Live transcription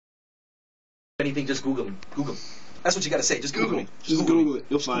anything, just Google me. Google me. That's what you gotta say. Just Google me. Just Google it.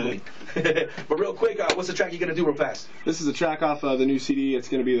 You'll find it. But real quick, what's the track you're gonna do real fast? This is a track off the new CD. It's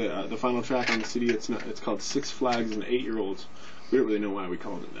gonna be the final track on the CD. It's called 6 Flags and 8-Year-Olds. We don't really know why we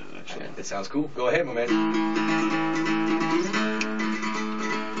called it that, actually. It sounds cool. Go ahead, my man.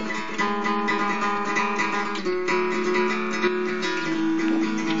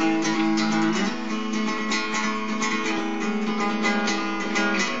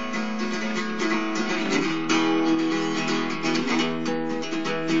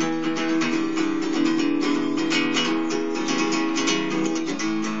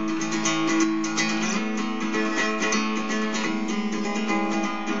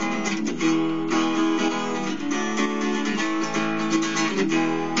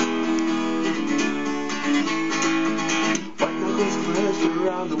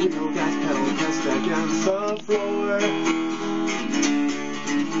 Around the wheel, gas pedal pressed against the floor.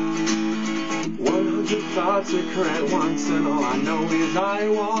 100 thoughts occur at once, and all I know is I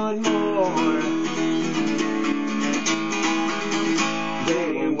want more.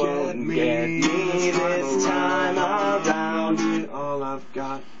 They won't get me this time around. All I've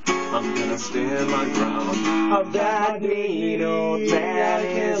got, I'm gonna stand my ground. Of that mean old man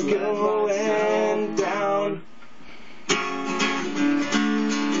is going down.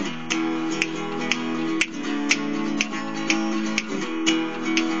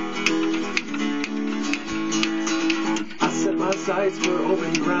 My sights for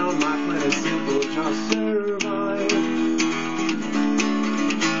open ground, my plan is simple, just survive.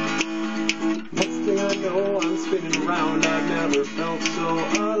 Next thing I know, I'm spinning around, I've never felt so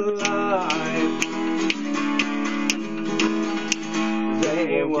alive.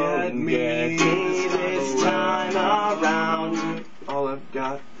 They won't get me this time around. All I've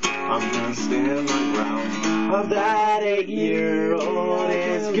got, I'm gonna stand my ground. Of that 8-year-old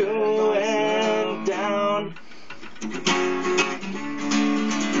is going down.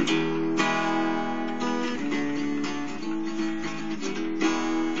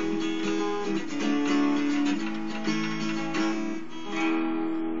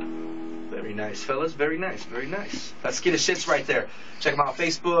 Very nice, fellas. Very nice. Very nice. That's SKiTTiSH right there. Check them out on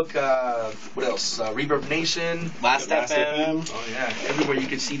Facebook. What else? Reverb Nation. Last FM. Oh, yeah. Everywhere you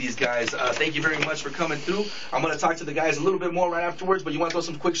can see these guys. Thank you very much for coming through. I'm going to talk to the guys a little bit more right afterwards, but you want to throw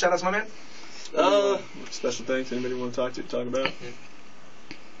some quick shout-outs, my man? Special thanks. Anybody want to talk about?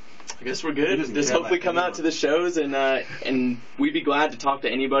 I guess we're good. Just hopefully come out to the shows, and we'd be glad to talk to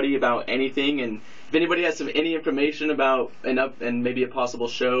anybody about anything. And if anybody has any information about and maybe a possible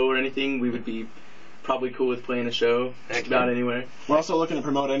show or anything, we would be probably cool with playing a show about anywhere. We're also looking to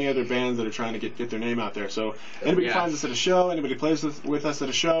promote any other bands that are trying to get their name out there. So anybody finds us at a show, anybody plays with us at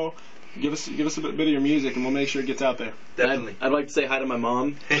a show, give us a bit of your music, and we'll make sure it gets out there. Definitely. I'd like to say hi to my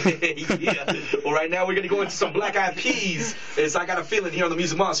mom. Yeah. Well, right now we're going to go into some Black Eyed Peas. It's I Got a Feeling here on the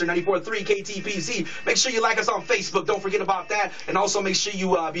Music Monster 94.3 KTPZ. Make sure you like us on Facebook. Don't forget about that. And also make sure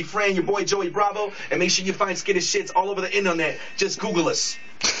you befriend your boy Joey Bravo. And make sure you find SKiTTiSH all over the internet. Just Google us.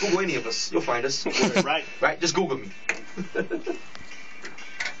 Google any of us. You'll find us. Right. Right? Just Google me.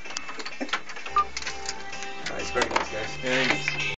 Nice. Very nice, guys. Thanks.